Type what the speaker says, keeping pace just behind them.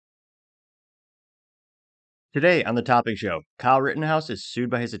Today on the Topping Show, Kyle Rittenhouse is sued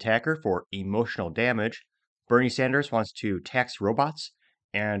by his attacker for emotional damage. Bernie Sanders wants to tax robots,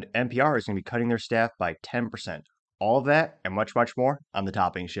 and NPR is going to be cutting their staff by 10%. All of that and much, much more on the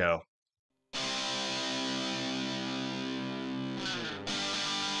Topping Show.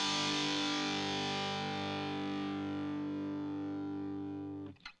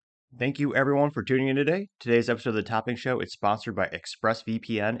 Thank you everyone for tuning in today. Today's episode of the Topping Show is sponsored by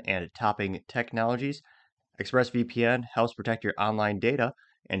ExpressVPN and Topping Technologies. ExpressVPN helps protect your online data,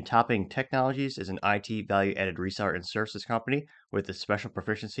 and Topping Technologies is an IT value-added reseller and services company with a special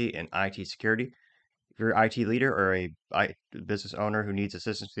proficiency in IT security. If you're an IT leader or a business owner who needs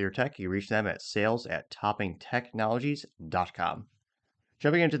assistance with your tech, you reach them at sales@toppingtechnologies.com.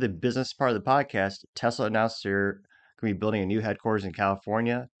 Jumping into the business part of the podcast, Tesla announced they're going to be building a new headquarters in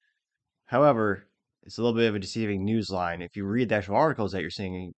California. However, it's a little bit of a deceiving news line. If you read the actual articles that you're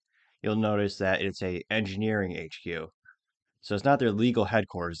seeing, you'll notice that it's a engineering HQ. So it's not their legal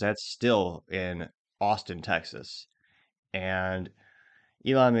headquarters. That's still in Austin, Texas. And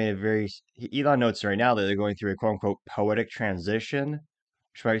Elon notes right now that they're going through a quote unquote poetic transition,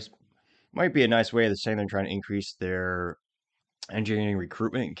 which might be a nice way of saying they're trying to increase their engineering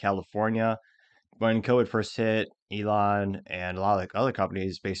recruitment in California. When COVID first hit, Elon and a lot of the other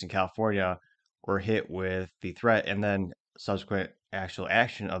companies based in California were hit with the threat and then subsequent actual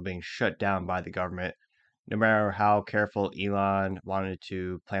action of being shut down by the government. No matter how careful Elon wanted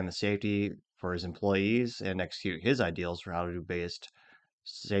to plan the safety for his employees and execute his ideals for how to best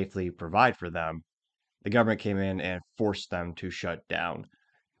safely provide for them, the government came in and forced them to shut down.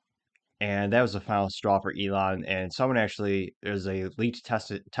 And that was the final straw for Elon. And there's a leaked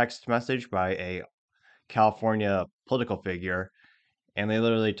text message by a California political figure, and they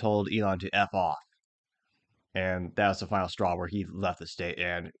literally told Elon to F off. And that was the final straw where he left the state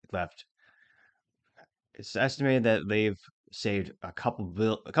and left. It's estimated that they've saved a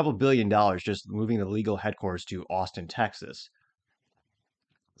couple billion dollars just moving the legal headquarters to Austin, Texas.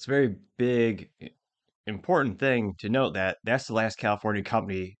 It's a very big, important thing to note that that's the last California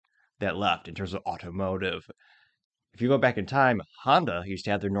company that left in terms of automotive. If you go back in time, Honda used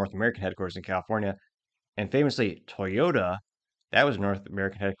to have their North American headquarters in California, and famously Toyota, that was North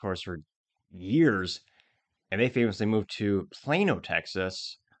American headquarters for years, and they famously moved to Plano,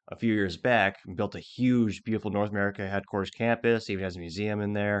 Texas a few years back and built a huge, beautiful North America headquarters campus, even has a museum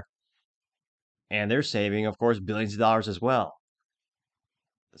in there. And they're saving, of course, billions of dollars as well.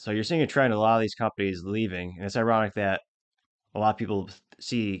 So you're seeing a trend of a lot of these companies leaving, and it's ironic that a lot of people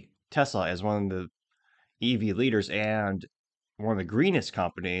see Tesla as one of the EV leaders and one of the greenest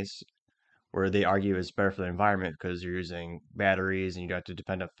companies, where they argue is better for the environment because you're using batteries and you don't have to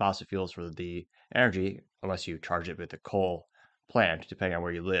depend on fossil fuels for the energy unless you charge it with a coal plant, depending on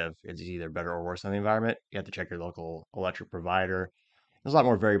where you live. It's either better or worse on the environment. You have to check your local electric provider. There's a lot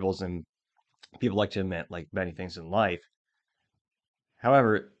more variables than people like to admit, like many things in life.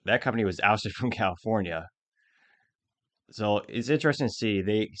 However, that company was ousted from California. So it's interesting to see.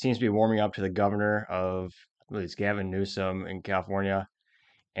 They seems to be warming up to the governor of, I believe it's Gavin Newsom in California,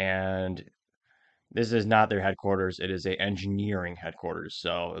 and this is not their headquarters. It is a engineering headquarters.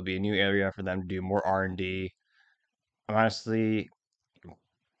 So it'll be a new area for them to do more R&D. I'm honestly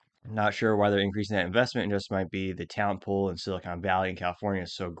not sure why they're increasing that investment. It just might be the talent pool in Silicon Valley and California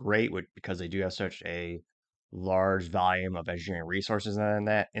is so great because they do have such a large volume of engineering resources in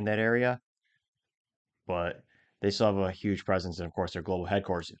that area. But they still have a huge presence, and of course, their global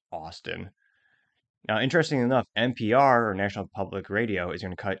headquarters in Austin. Now, interestingly enough, NPR, or National Public Radio, is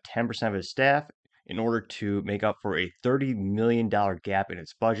going to cut 10% of its staff in order to make up for a $30 million gap in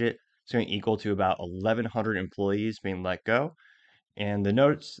its budget. It's going to equal to about 1,100 employees being let go. And the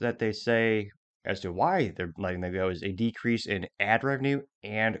notes that they say as to why they're letting them go is a decrease in ad revenue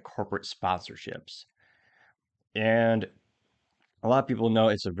and corporate sponsorships. And a lot of people know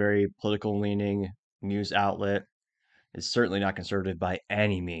it's a very political leaning news outlet. It's certainly not conservative by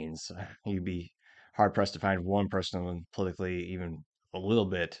any means. You'd be hard pressed to find one person politically even a little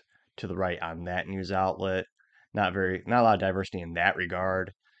bit to the right on that news outlet. Not a lot of diversity in that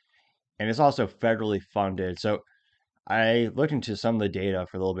regard. And it's also federally funded. So I looked into some of the data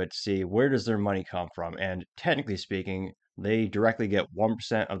for a little bit to see where does their money come from. And technically speaking, they directly get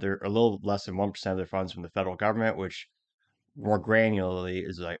 1% of a little less than 1% of their funds from the federal government, which more granularly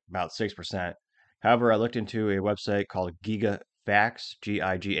is like about 6%. However, I looked into a website called GigaFacts,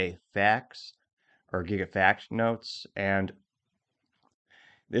 Giga Facts, or GigaFact Notes, and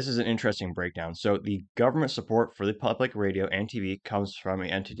this is an interesting breakdown. So, the government support for the public radio and TV comes from an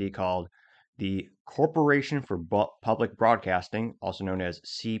entity called the Corporation for Public Broadcasting, also known as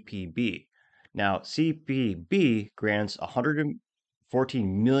CPB. Now, CBB grants $114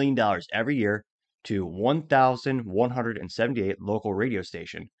 million every year to 1,178 local radio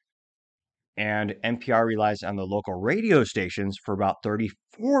stations, and NPR relies on the local radio stations for about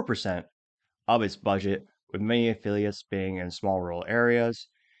 34% of its budget, with many affiliates being in small rural areas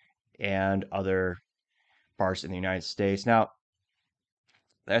and other parts in the United States. Now,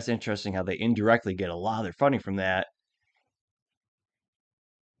 that's interesting how they indirectly get a lot of their funding from that,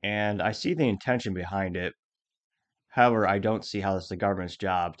 and I see the intention behind it. However, I don't see how it's the government's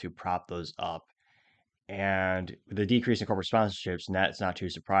job to prop those up. And the decrease in corporate sponsorships, and that's not too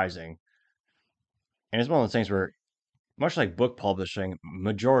surprising. And it's one of those things where, much like book publishing,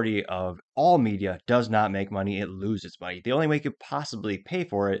 majority of all media does not make money, it loses money. The only way you could possibly pay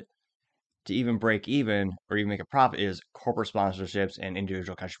for it to even break even or even make a profit is corporate sponsorships and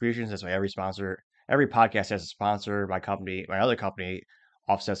individual contributions. That's why every podcast has a sponsor. My other company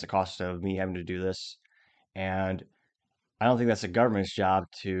offsets the cost of me having to do this. And I don't think that's the government's job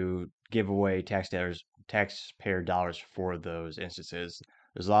to give away taxpayer dollars for those instances.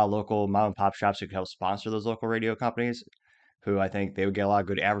 There's a lot of local mom and pop shops who could help sponsor those local radio companies, who I think they would get a lot of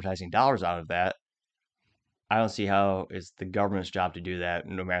good advertising dollars out of that. I don't see how it's the government's job to do that,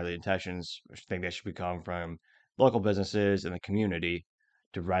 no matter the intentions. I think that should come from local businesses and the community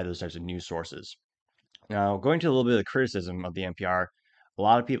to provide those types of news sources. Now, going to a little bit of the criticism of the NPR, a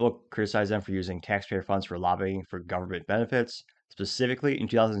lot of people criticize them for using taxpayer funds for lobbying for government benefits. Specifically, in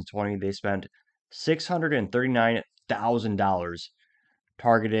 2020, they spent $639,000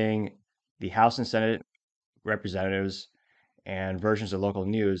 targeting the House and Senate representatives and versions of local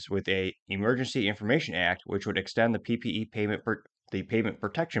news with a Emergency Information Act, which would extend the the payment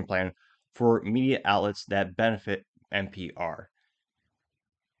protection plan for media outlets that benefit NPR.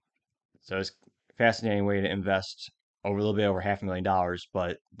 So it's a fascinating way to invest over a little bit over $500,000,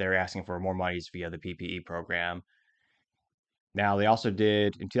 but they're asking for more monies via the PPE program. Now, they also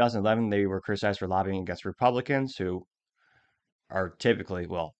did in 2011, they were criticized for lobbying against Republicans who are typically,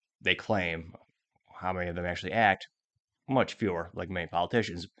 well, they claim how many of them actually act, much fewer, like many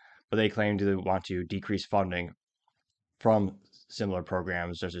politicians, but they claim to want to decrease funding from similar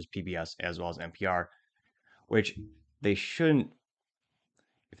programs such as PBS as well as NPR, which they shouldn't,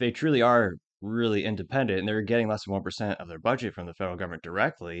 if they truly are really independent and they're getting less than 1% of their budget from the federal government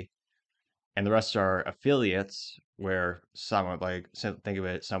directly, and the rest are affiliates where someone like think of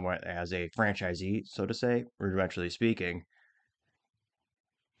it somewhat as a franchisee, so to say, rudimentarily speaking.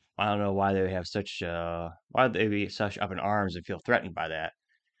 I don't know why they have why they be such up in arms and feel threatened by that.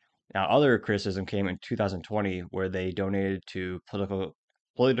 Now, other criticism came in 2020 where they donated to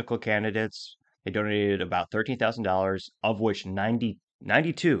political candidates. They donated about $13,000, of which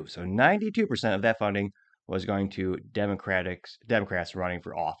 92% of that funding was going to Democrats running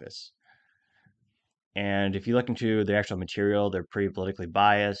for office. And if you look into the actual material, they're pretty politically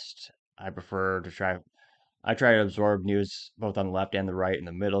biased. I try to absorb news both on the left and the right and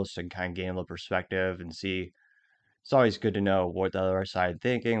the middle so I can kind of gain a little perspective and see. It's always good to know what the other side is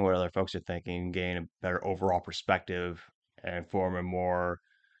thinking, what other folks are thinking, gain a better overall perspective and form a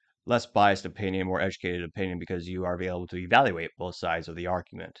less biased opinion, more educated opinion because you are able to evaluate both sides of the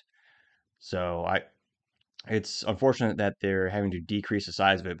argument. So it's unfortunate that they're having to decrease the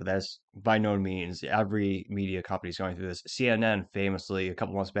size of it, but that's by no means every media company is going through this. CNN famously a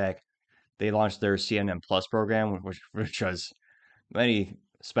couple months back, they launched their CNN Plus program, which was many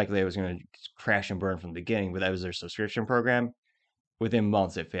speculated was going to crash and burn from the beginning, but that was their subscription program. Within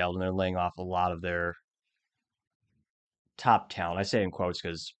months, it failed, and they're laying off a lot of their top talent. I say in quotes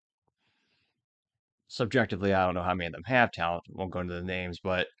because subjectively, I don't know how many of them have talent. Won't go into the names,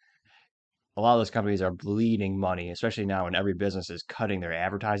 but a lot of those companies are bleeding money, especially now when every business is cutting their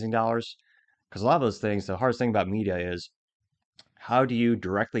advertising dollars. Because a lot of those things, the hardest thing about media is how do you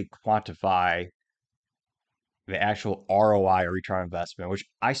directly quantify the actual ROI or return on investment, which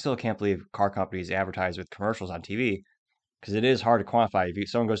I still can't believe car companies advertise with commercials on TV because it is hard to quantify. If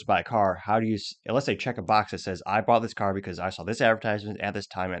someone goes to buy a car, how do you, unless they check a box that says, I bought this car because I saw this advertisement at this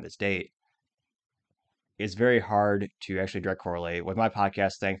time at this date, it's very hard to actually direct correlate. With my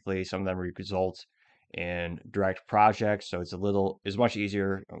podcast, thankfully, some of them result in direct projects. So it's much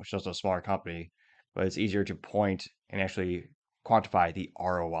easier, it's just a smaller company, but it's easier to point and actually quantify the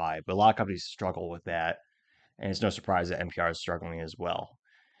ROI. But a lot of companies struggle with that. And it's no surprise that NPR is struggling as well.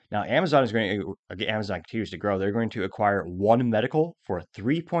 Now, Amazon continues to grow. They're going to acquire One Medical for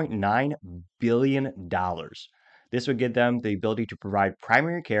 $3.9 billion. This would give them the ability to provide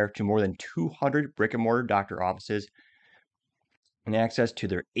primary care to more than 200 brick and mortar doctor offices and access to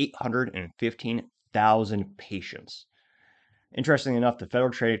their 815,000 patients. Interestingly enough, the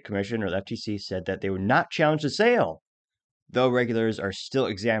Federal Trade Commission, or the FTC, said that they would not challenge the sale, though regulators are still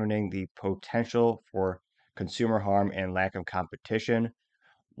examining the potential for consumer harm and lack of competition.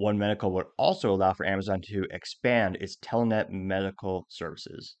 One Medical would also allow for Amazon to expand its telenet medical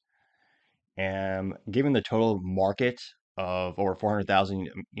services. And given the total market of over 400,000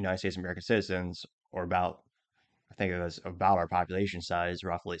 United States American citizens, or about, I think it was about our population size,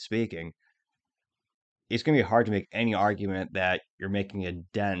 roughly speaking, it's going to be hard to make any argument that you're making a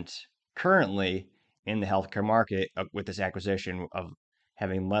dent currently in the healthcare market with this acquisition of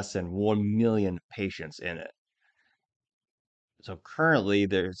having less than 1 million patients in it. So currently,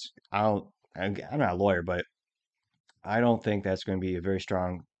 I'm not a lawyer, but I don't think that's going to be a very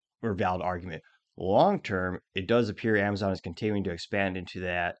strong or valid argument. Long term, it does appear Amazon is continuing to expand into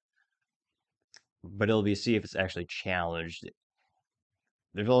that, but it'll be see if it's actually challenged.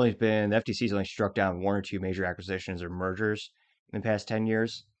 The FTC's only struck down one or two major acquisitions or mergers in the past 10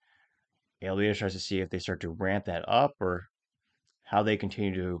 years. It'll be interesting to see if they start to ramp that up or how they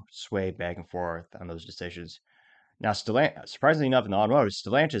continue to sway back and forth on those decisions. Now, surprisingly enough, in the automotive,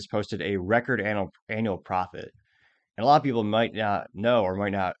 Stellantis posted a record annual profit. And a lot of people might not know or might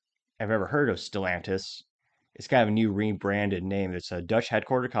not have ever heard of Stellantis. It's kind of a new rebranded name. It's a Dutch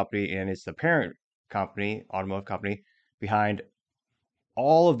headquartered company, and it's the parent company, automotive company, behind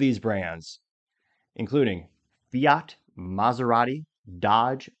all of these brands, including Fiat, Maserati,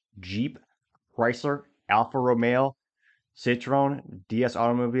 Dodge, Jeep, Chrysler, Alfa Romeo, Citroën, DS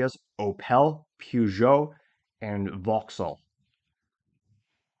Automobiles, Opel, Peugeot, and Vauxhall.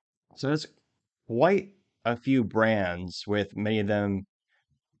 So it's quite a few brands, with many of them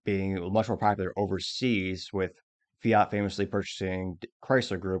being much more popular overseas, with Fiat famously purchasing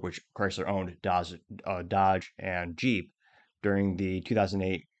Chrysler Group, which Chrysler owned Dodge and Jeep during the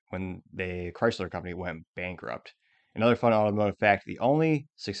 2008 when the Chrysler company went bankrupt. Another fun automotive fact, the only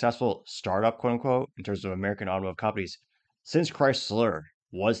successful startup, quote unquote, in terms of American automotive companies since Chrysler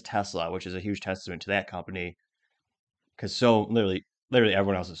was Tesla, which is a huge testament to that company because literally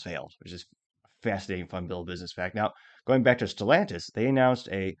everyone else has failed, which is fascinating, fun build business fact. Now, going back to Stellantis, they announced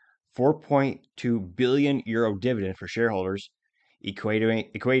a 4.2 billion euro dividend for shareholders, equaling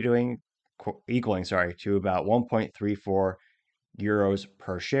to about 1.34 euros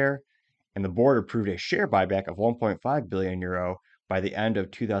per share, and the board approved a share buyback of 1.5 billion euro by the end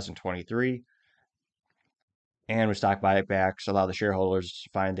of 2023. And with stock buybacks, allow the shareholders to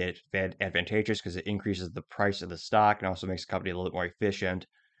find it advantageous because it increases the price of the stock and also makes the company a little bit more efficient,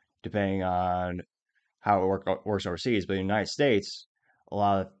 depending on how it works overseas. But in the United States, a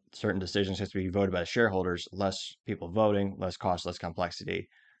lot of certain decisions have to be voted by the shareholders, less people voting, less cost, less complexity.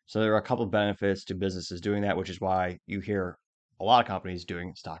 So there are a couple of benefits to businesses doing that, which is why you hear a lot of companies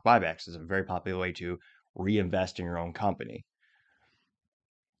doing stock buybacks. It's a very popular way to reinvest in your own company.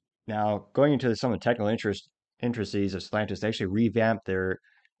 Now, going into some of the technical intricacies of Stellantis, they actually revamped their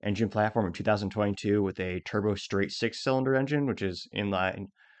engine platform in 2022 with a turbo straight six-cylinder engine, which is inline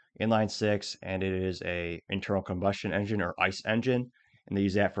six, and it is a internal combustion engine or ICE engine, and they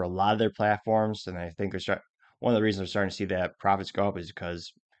use that for a lot of their platforms. And I think one of the reasons they're starting to see that profits go up is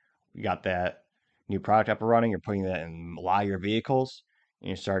because you got that new product up and running. You're putting that in a lot of your vehicles, and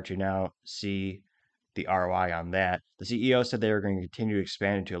you start to now see the ROI on that. The CEO said they were going to continue to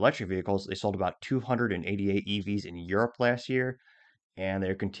expand into electric vehicles. They sold about 288 EVs in Europe last year, and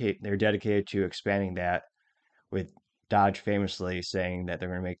they're dedicated to expanding that. With Dodge famously saying that they're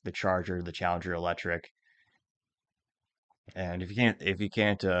going to make the Challenger electric. And if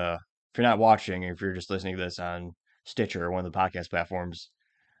you're not watching, if you're just listening to this on Stitcher or one of the podcast platforms,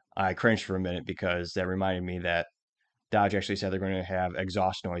 I cringed for a minute because that reminded me that Dodge actually said they're going to have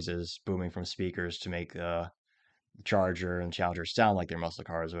exhaust noises booming from speakers to make the Charger and Challenger sound like their muscle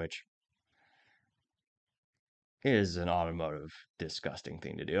cars, which is an automotive disgusting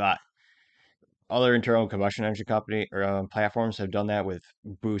thing to do. Other internal combustion engine company or platforms have done that with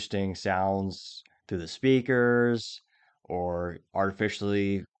boosting sounds through the speakers or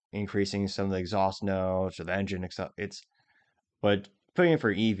artificially increasing some of the exhaust notes or the engine. But putting it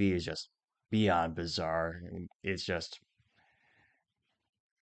for EV is just beyond bizarre. It's just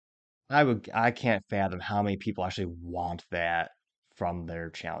I can't fathom how many people actually want that from their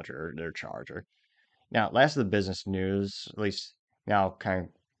Challenger or their Charger. Now, last of the business news, at least now kind of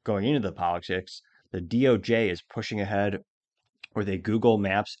going into the politics, the DOJ is pushing ahead with a Google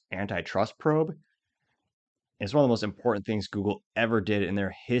Maps antitrust probe. It's one of the most important things Google ever did in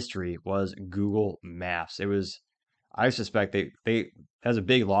their history was Google Maps. I suspect they that was a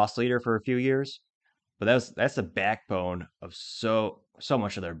big loss leader for a few years, but that's the backbone of so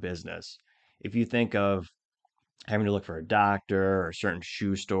much of their business. If you think of having to look for a doctor or a certain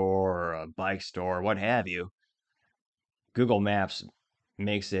shoe store or a bike store, what have you, Google Maps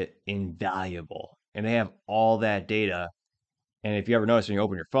makes it invaluable. And they have all that data. And if you ever notice when you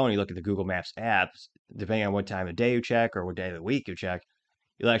open your phone, you look at the Google Maps apps, depending on what time of day you check or what day of the week you check,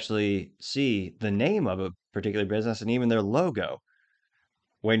 you'll actually see the name of a particular business and even their logo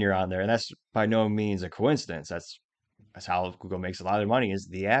when you're on there. And that's by no means a coincidence. That's how Google makes a lot of their money is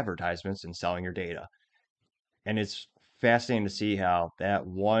the advertisements and selling your data. And it's fascinating to see how that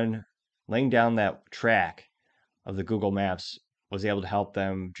one laying down that track of the Google Maps was able to help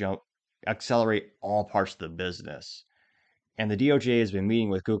them accelerate all parts of the business. And the DOJ has been meeting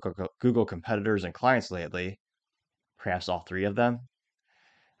with Google competitors and clients lately, perhaps all three of them.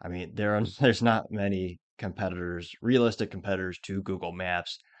 I mean, there's not many competitors, realistic competitors to Google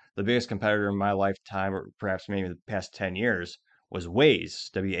Maps. The biggest competitor in my lifetime, or perhaps maybe the past 10 years, was Waze,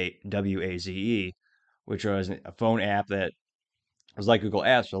 WAZE, which was a phone app that was like Google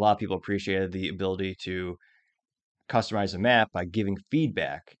Apps, but a lot of people appreciated the ability to customize a map by giving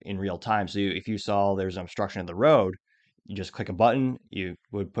feedback in real time. So if you saw there's an obstruction in the road, you just click a button, you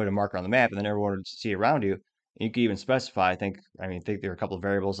would put a marker on the map, and then everyone would see around you. And you could even specify, I think there are a couple of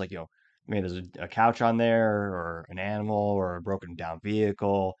variables like, maybe there's a couch on there or an animal or a broken down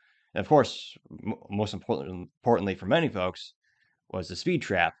vehicle. And of course, most importantly for many folks was the speed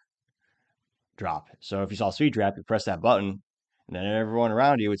trap drop. So if you saw a speed trap, you press that button, and then everyone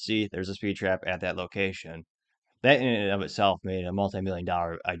around you would see there's a speed trap at that location. That in and of itself made a multi-million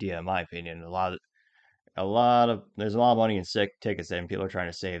dollar idea, in my opinion. There's a lot of money in sick tickets that people are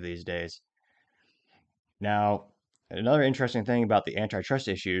trying to save these days. Now, another interesting thing about the antitrust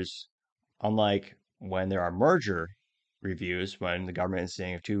issues, unlike when there are merger reviews, when the government is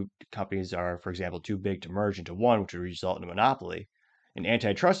saying if two companies are, for example, too big to merge into one, which would result in a monopoly, and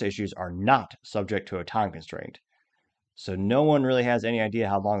antitrust issues are not subject to a time constraint. So no one really has any idea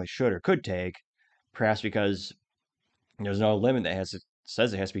how long they should or could take, perhaps because there's no limit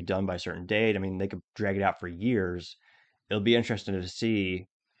says it has to be done by a certain date. I mean, they could drag it out for years. It'll be interesting to see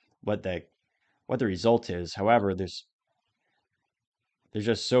what the result is. However, there's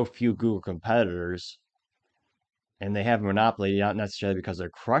just so few Google competitors, and they have a monopoly not necessarily because they're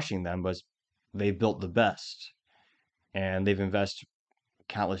crushing them, but they built the best, and they've invested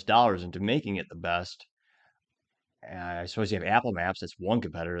countless dollars into making it the best. I suppose you have Apple Maps, that's one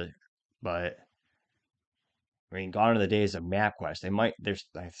competitor, but I mean, gone are the days of MapQuest.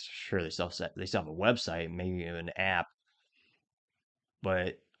 I'm sure they still have a website, maybe an app,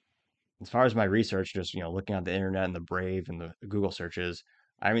 but as far as my research, just looking at the internet and the Brave and the Google searches,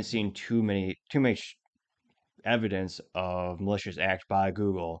 I haven't seen too much evidence of malicious act by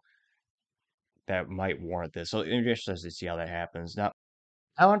Google that might warrant this. So interested to see how that happens. Now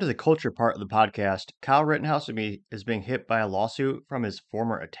onto the culture part of the podcast. Kyle Rittenhouse is being hit by a lawsuit from his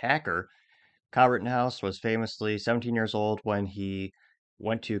former attacker. Kyle Rittenhouse was famously 17 years old when he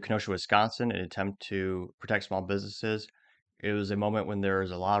went to Kenosha, Wisconsin, in an attempt to protect small businesses. It was a moment when there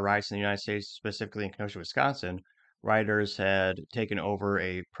was a lot of riots in the United States, specifically in Kenosha, Wisconsin. Rioters had taken over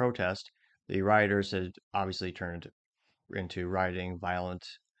a protest. The rioters had obviously turned into rioting, violent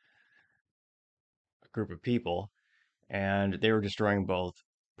group of people, and they were destroying both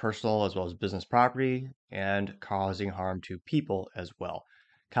personal as well as business property and causing harm to people as well.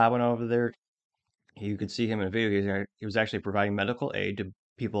 Kyle went over there. You could see him in a video. He was actually providing medical aid to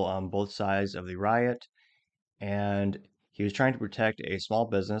people on both sides of the riot, and he was trying to protect a small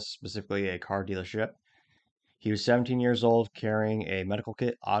business, specifically a car dealership. He was 17 years old, carrying a medical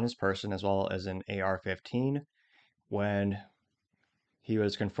kit on his person as well as an AR-15. When he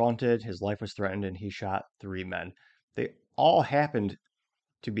was confronted, his life was threatened, and he shot three men. They all happened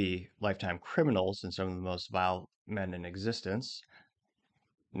to be lifetime criminals and some of the most vile men in existence.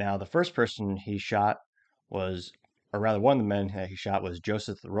 Now, the first person he shot was, or rather, one of the men that he shot was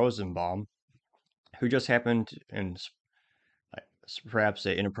Joseph Rosenbaum, who just happened in perhaps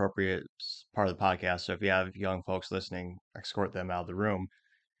an inappropriate part of the podcast. So if you have young folks listening, escort them out of the room.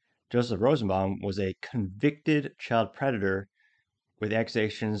 Joseph Rosenbaum was a convicted child predator with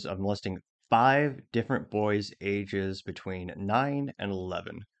accusations of molesting five different boys ages between 9 and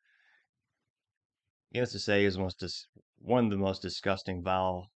 11. Needless to say, he was one of the most disgusting,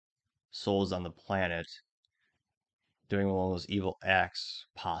 vile souls on the planet, doing one of those evil acts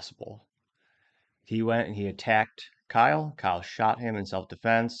possible. He went and he attacked Kyle. Kyle shot him in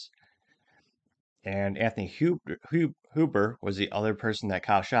self-defense. And Anthony Huber was the other person that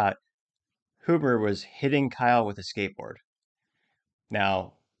Kyle shot. Huber was hitting Kyle with a skateboard.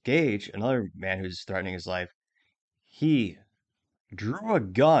 Now, Gage, another man who's threatening his life, he drew a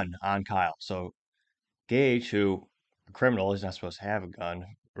gun on Kyle. So Gage, who a criminal is not supposed to have a gun,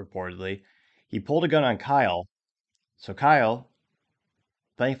 reportedly, he pulled a gun on Kyle. So Kyle,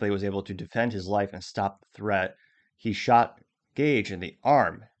 thankfully, was able to defend his life and stop the threat. He shot Gage in the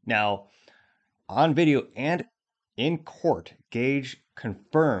arm. Now, on video and in court, Gage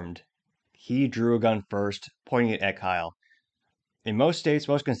confirmed he drew a gun first, pointing it at Kyle. In most states,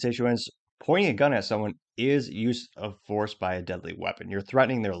 most constituents, pointing a gun at someone is use of force by a deadly weapon. You're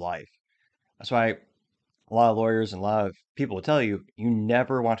threatening their life. That's why a lot of lawyers and a lot of people will tell you you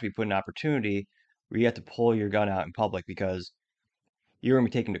never want to be put in an opportunity where you have to pull your gun out in public because you're going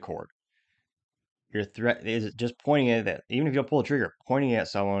to be taken to court. Your threat is just pointing at that. Even if you don't pull the trigger, pointing at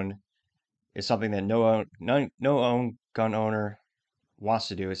someone is something that no gun owner wants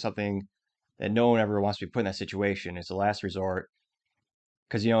to do. It's something that no one ever wants to be put in that situation. It's a last resort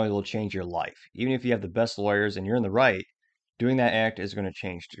because you know it will change your life. Even if you have the best lawyers and you're in the right, doing that act is going to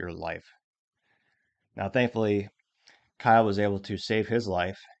change your life. Now, thankfully, Kyle was able to save his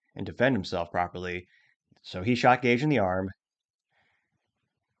life and defend himself properly. So he shot Gage in the arm.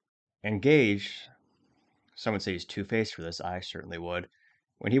 And Gage, some would say he's two-faced for this. I certainly would.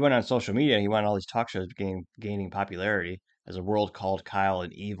 When he went on social media, he went on all these talk shows gaining popularity as the world called Kyle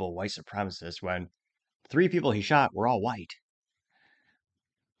an evil white supremacist when three people he shot were all white.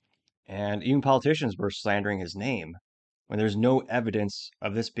 And even politicians were slandering his name when there's no evidence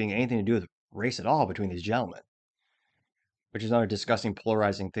of this being anything to do with race at all between these gentlemen, which is another disgusting,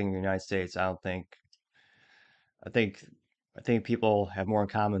 polarizing thing in the United States. I think, I think people have more in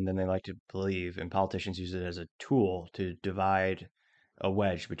common than they like to believe, and politicians use it as a tool to divide a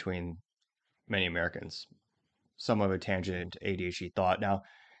wedge between many Americans. Some of a tangent ADHD thought. Now,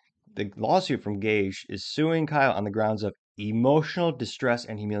 the lawsuit from Gage is suing Kyle on the grounds of emotional distress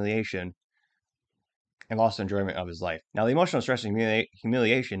and humiliation and lost enjoyment of his life. Now, the emotional distress and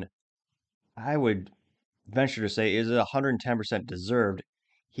humiliation, I would venture to say, is 110% deserved.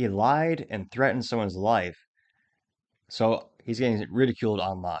 He lied and threatened someone's life, so he's getting ridiculed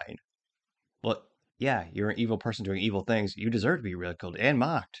online. Well, yeah, you're an evil person doing evil things. You deserve to be ridiculed and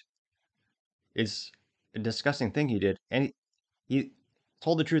mocked. It's a disgusting thing he did, and he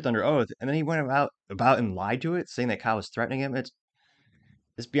told the truth under oath, and then he went about and lied to it, saying that Kyle was threatening him. It's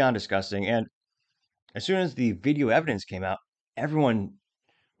beyond disgusting. And as soon as the video evidence came out, everyone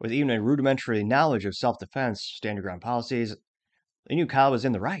with even a rudimentary knowledge of self-defense, standard ground policies, they knew Kyle was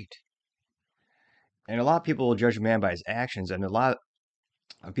in the right. And a lot of people will judge a man by his actions, and a lot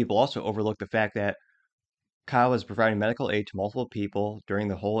of people also overlook the fact that Kyle was providing medical aid to multiple people during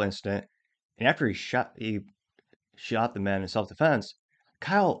the whole incident. And after he shot the men in self-defense,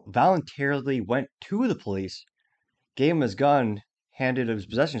 Kyle voluntarily went to the police, gave him his gun, handed his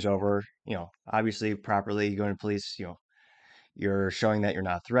possessions over. Obviously, properly, you go to police. You're showing that you're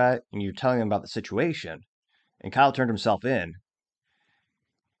not a threat, and you're telling them about the situation. And Kyle turned himself in.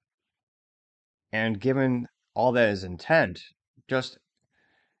 And given all that is intent, just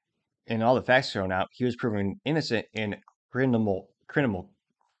in all the facts shown out, he was proven innocent in criminal.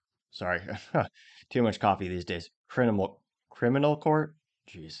 Sorry, too much coffee these days. Criminal court.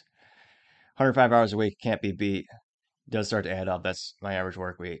 Jeez, 105 hours a week can't be beat. Does start to add up. That's my average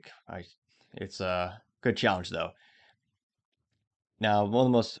work week. It's a good challenge though. Now, one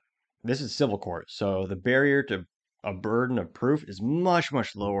of the most, this is civil court, so the barrier to a burden of proof is much,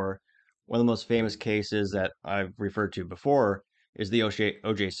 much lower. One of the most famous cases that I've referred to before is the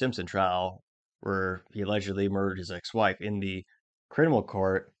O.J. Simpson trial, where he allegedly murdered his ex-wife. In the criminal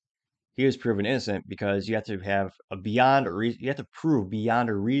court, he was proven innocent because you have to have you have to prove beyond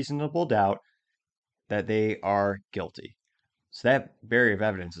a reasonable doubt that they are guilty. So that barrier of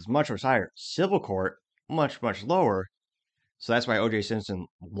evidence is much, much higher. Civil court, much, much lower. So that's why O.J. Simpson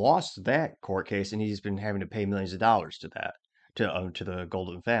lost that court case, and he's been having to pay millions of dollars to that, to the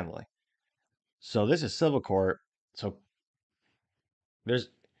Golden family. So this is civil court. So there's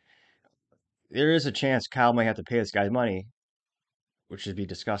there is a chance Kyle might have to pay this guy's money, which would be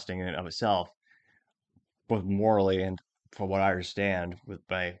disgusting in and of itself, both morally and from what I understand, with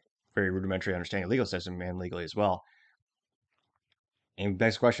my very rudimentary understanding of the legal system and legally as well. And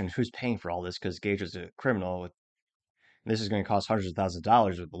begs the question, who's paying for all this? Because Gage is a criminal. This is going to cost hundreds of thousands of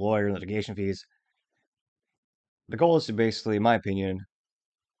dollars with the lawyer and litigation fees. The goal is to basically, in my opinion,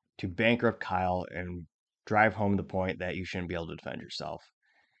 to bankrupt Kyle and drive home the point that you shouldn't be able to defend yourself.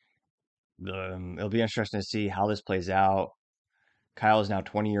 It'll be interesting to see how this plays out. Kyle is now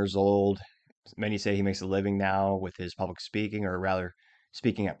 20 years old. Many say he makes a living now with his public speaking, or rather,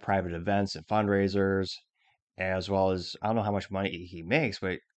 speaking at private events and fundraisers, as well as I don't know how much money he makes,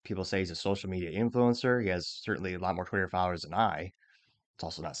 but people say he's a social media influencer. He has certainly a lot more Twitter followers than I. It's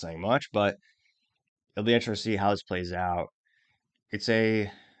also not saying much, but It'll be interesting to see how this plays out. It's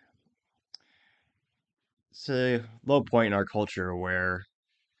a it's a low point in our culture where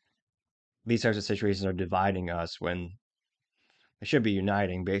these types of situations are dividing us when they should be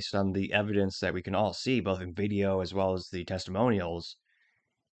uniting based on the evidence that we can all see, both in video as well as the testimonials.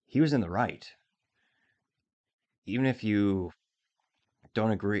 He was in the right. Even if you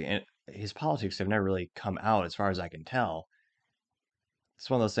don't agree, and his politics have never really come out as far as I can tell. It's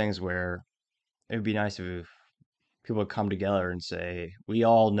one of those things where it would be nice if people would come together and say, we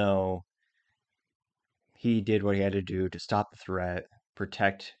all know he did what he had to do to stop the threat,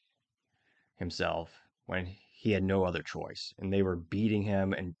 protect himself when he had no other choice. And they were beating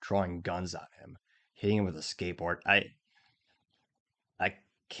him and drawing guns on him, hitting him with a skateboard. I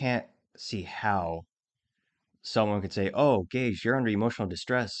can't see how someone could say, "Oh, Gage, you're under emotional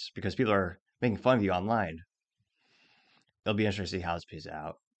distress because people are making fun of you online." It'll be interesting to see how this plays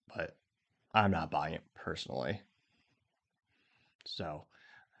out, but I'm not buying it personally. So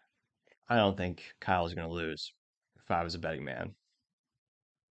I don't think Kyle's going to lose if I was a betting man.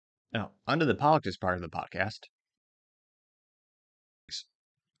 Now, onto the politics part of the podcast.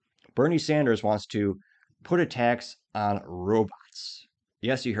 Bernie Sanders wants to put a tax on robots.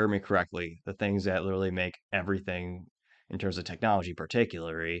 Yes, you heard me correctly. The things that literally make everything in terms of technology,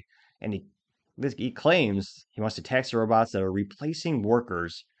 particularly. And he claims he wants to tax the robots that are replacing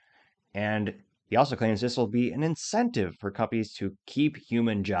workers. And he also claims this will be an incentive for companies to keep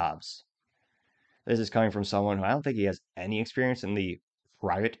human jobs. This is coming from someone who I don't think he has any experience in the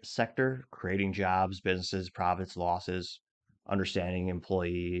private sector, creating jobs, businesses, profits, losses, understanding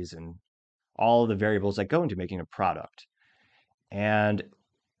employees, and all of the variables that go into making a product. And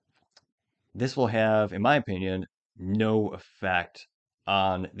this will have, in my opinion, no effect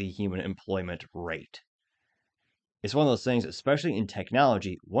on the human employment rate. It's one of those things, especially in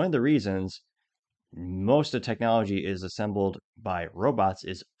technology. One of the reasons most of technology is assembled by robots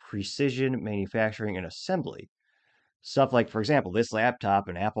is precision manufacturing and assembly. Stuff like, for example, this laptop,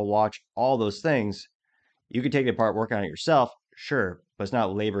 an Apple Watch, all those things, you could take it apart, work on it yourself, sure, but it's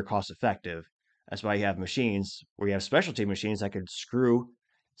not labor cost effective. That's why you have machines where you have specialty machines that could screw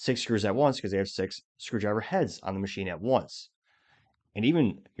 6 screws at once because they have 6 screwdriver heads on the machine at once. And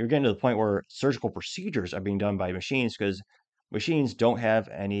even you're getting to the point where surgical procedures are being done by machines because machines don't have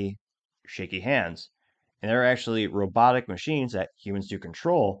any shaky hands. And there are actually robotic machines that humans do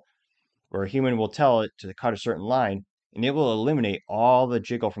control where a human will tell it to cut a certain line and it will eliminate all the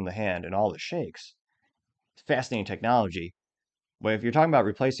jiggle from the hand and all the shakes. It's fascinating technology. But if you're talking about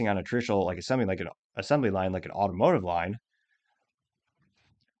replacing on a traditional like an assembly line, like an automotive line,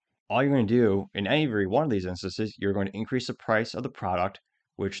 all you're going to do in every one of these instances, you're going to increase the price of the product,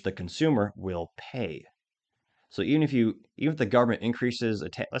 which the consumer will pay. So even if the government increases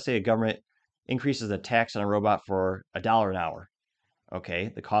let's say a government increases the tax on a robot for $1 an hour,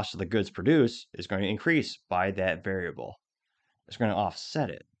 okay, the cost of the goods produced is going to increase by that variable. It's going to offset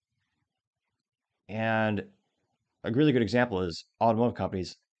it. And a really good example is automotive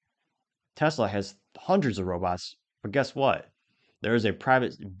companies. Tesla has hundreds of robots, but guess what? There is a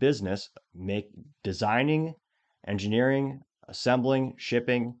private business designing, engineering, assembling,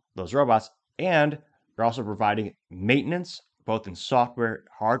 shipping those robots, and they're also providing maintenance, both in software,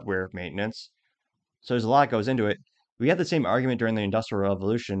 hardware maintenance. So there's a lot that goes into it. We had the same argument during the Industrial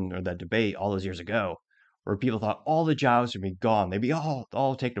Revolution or that debate all those years ago, where people thought all the jobs would be gone, they'd be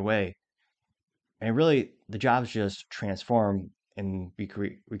all taken away. And really, the jobs just transform and we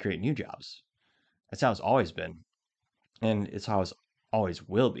create new jobs. That's how it's always been. And it's how it always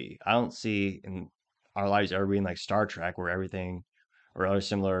will be. I don't see in our lives ever being like Star Trek where everything or other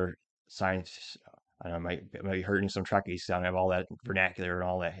similar science, I don't know, might be hurting some Trekkies. I don't have all that vernacular and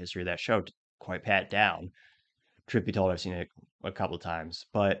all that history of that show quite pat down. Truth be told, I've seen it a couple of times,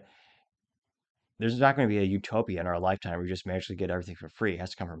 but there's not going to be a utopia in our lifetime where we just magically get everything for free. It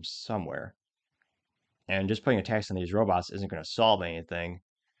has to come from somewhere. And just putting a tax on these robots isn't going to solve anything.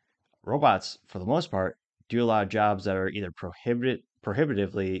 Robots, for the most part, do a lot of jobs that are either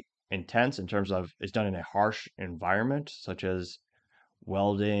prohibitively intense in terms of it's done in a harsh environment, such as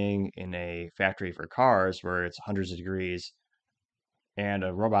welding in a factory for cars where it's hundreds of degrees, and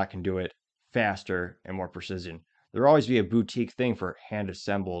a robot can do it faster and more precision. There will always be a boutique thing for hand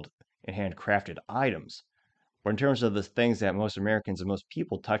assembled and handcrafted items. But in terms of the things that most Americans and most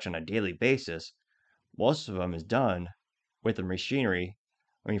people touch on a daily basis, most of them is done with the machinery.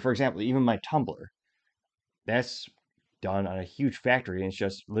 I mean, for example, even my tumbler, that's done on a huge factory and it's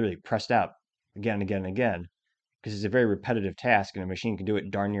just literally pressed out again and again and again because it's a very repetitive task and a machine can do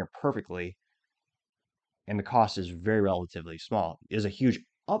it darn near perfectly and the cost is very relatively small. It is a huge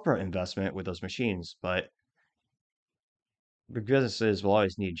upfront investment with those machines, but businesses will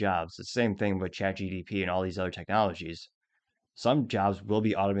always need jobs. It's the same thing with ChatGPT and all these other technologies. Some jobs will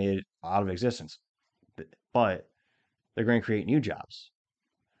be automated out of existence, but they're going to create new jobs.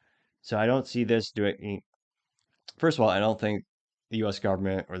 So I don't see this doing. First of all, I don't think the U.S.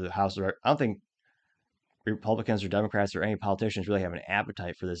 government or the House of I don't think Republicans or Democrats or any politicians really have an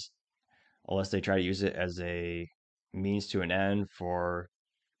appetite for this, unless they try to use it as a means to an end for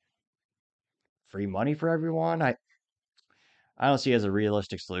free money for everyone. I don't see it as a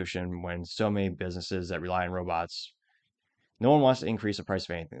realistic solution when so many businesses that rely on robots. No one wants to increase the price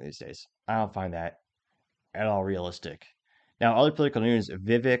of anything these days. I don't find that at all realistic. Now, other political news: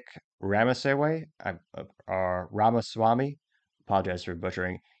 Vivek Ramaswamy, apologize for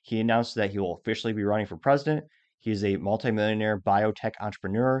butchering. He announced that he will officially be running for president. He is a multimillionaire biotech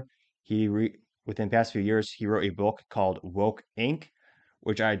entrepreneur. Within the past few years, he wrote a book called Woke Inc.,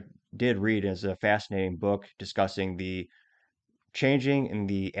 which I did read as a fascinating book discussing the changing in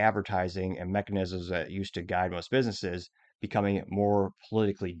the advertising and mechanisms that used to guide most businesses becoming more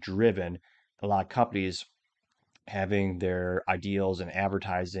politically driven. A lot of companies having their ideals and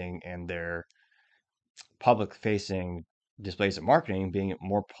advertising and their public facing displays of marketing being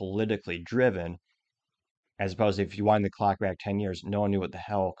more politically driven, as opposed to if you wind the clock back 10 years, no one knew what the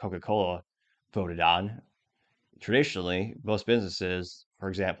hell Coca Cola voted on. Traditionally, most businesses, for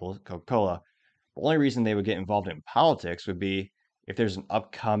example, Coca Cola, the only reason they would get involved in politics would be if there's an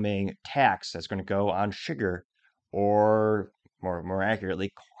upcoming tax that's going to go on sugar or, more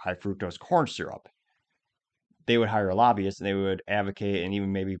accurately, high fructose corn syrup. They would hire a lobbyist and they would advocate and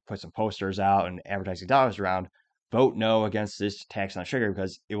even maybe put some posters out and advertising dollars around. Vote no against this tax on sugar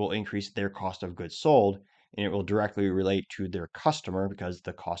because it will increase their cost of goods sold and it will directly relate to their customer because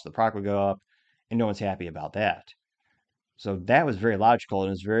the cost of the product will go up and no one's happy about that. So that was very logical and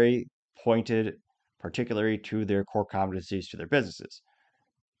was very pointed, particularly to their core competencies to their businesses.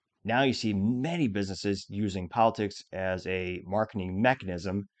 Now you see many businesses using politics as a marketing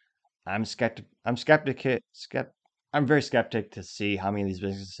mechanism. I'm skeptic. I'm very skeptic to see how many of these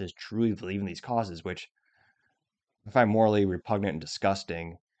businesses truly believe in these causes, which I find morally repugnant and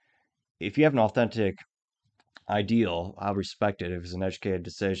disgusting. If you have an authentic ideal, I'll respect it. If it's an educated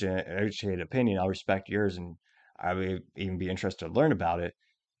decision, educated opinion, I'll respect yours, and I would even be interested to learn about it.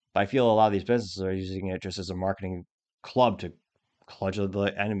 But I feel a lot of these businesses are using it just as a marketing club to cudgel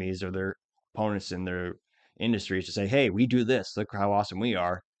the enemies or their opponents in their industries to say, "Hey, we do this. Look how awesome we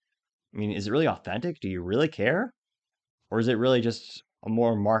are." I mean, is it really authentic? Do you really care? Or is it really just a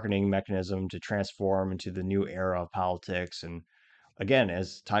more marketing mechanism to transform into the new era of politics? And again,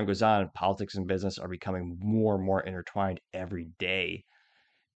 as time goes on, politics and business are becoming more and more intertwined every day.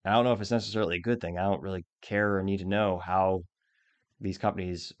 And I don't know if it's necessarily a good thing. I don't really care or need to know how these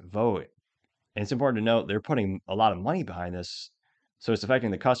companies vote. And it's important to note they're putting a lot of money behind this. So it's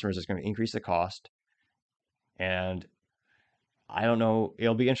affecting the customers. It's going to increase the cost. And I don't know.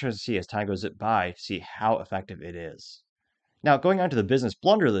 It'll be interesting to see as time goes by to see how effective it is. Now, going on to the business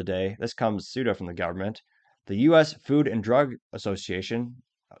blunder of the day, this comes pseudo from the government. The U.S. Food and Drug Association,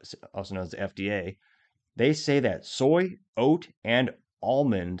 also known as the FDA, they say that soy, oat, and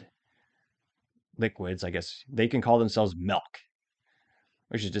almond liquids, I guess, they can call themselves milk,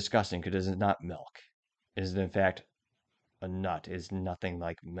 which is disgusting because it is not milk. It is, in fact, a nut. It is nothing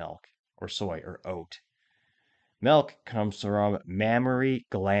like milk or soy or oat. Milk comes from mammary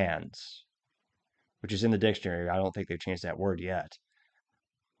glands, which is in the dictionary. I don't think they've changed that word yet.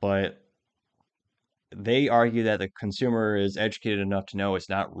 But they argue that the consumer is educated enough to know it's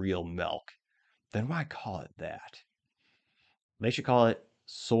not real milk. Then why call it that? They should call it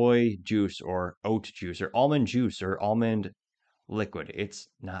soy juice or oat juice or almond juice or almond liquid. It's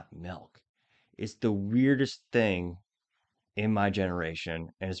not milk. It's the weirdest thing in my generation,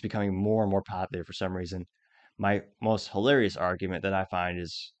 and it's becoming more and more popular for some reason. My most hilarious argument that I find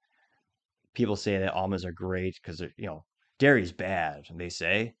is people say that almonds are great because dairy's bad, they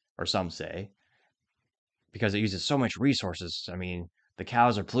say, or some say, because it uses so much resources. I mean, the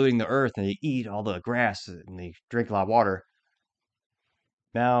cows are polluting the earth and they eat all the grass and they drink a lot of water.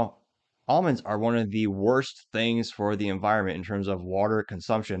 Now, almonds are one of the worst things for the environment in terms of water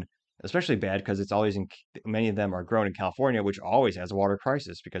consumption, especially bad because it's always many of them are grown in California, which always has a water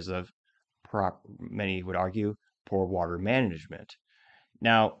crisis because of many would argue poor water management.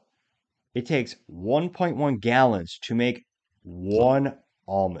 Now, it takes 1.1 gallons to make one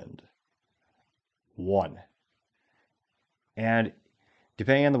almond. One. And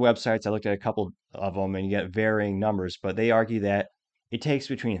depending on the websites, I looked at a couple of them and you get varying numbers, but they argue that it takes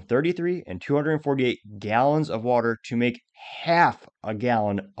between 33 and 248 gallons of water to make half a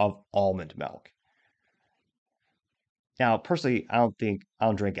gallon of almond milk. Now, personally, I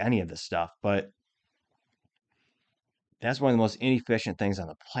don't drink any of this stuff, but that's one of the most inefficient things on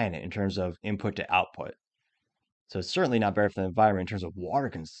the planet in terms of input to output. So it's certainly not better for the environment in terms of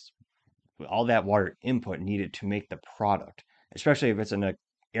all that water input needed to make the product, especially if it's in an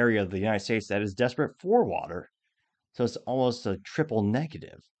area of the United States that is desperate for water. So it's almost a triple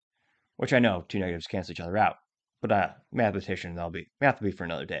negative, which I know two negatives cancel each other out. But mathematician, math will be for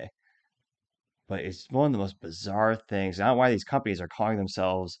another day. But it's one of the most bizarre things. I don't know why these companies are calling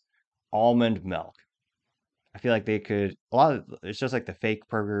themselves almond milk. I feel like they could it's just like the fake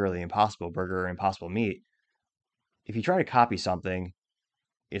burger or the impossible burger or impossible meat. If you try to copy something,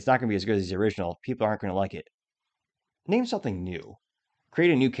 it's not going to be as good as the original. People aren't going to like it. Name something new.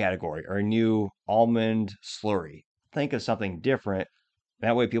 Create a new category or a new almond slurry. Think of something different.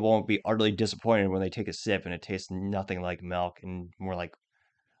 That way, people won't be utterly disappointed when they take a sip and it tastes nothing like milk and more like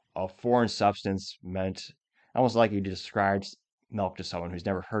a foreign substance meant almost like you described milk to someone who's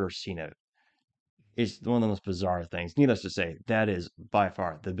never heard or seen it. It's one of the most bizarre things. Needless to say, that is by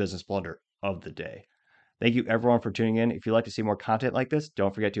far the business blunder of the day. Thank you everyone for tuning in. If you'd like to see more content like this,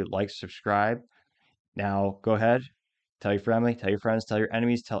 don't forget to like, subscribe. Now go ahead, tell your family, tell your friends, tell your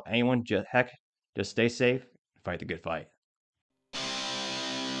enemies, tell anyone. Just heck, just stay safe, fight the good fight.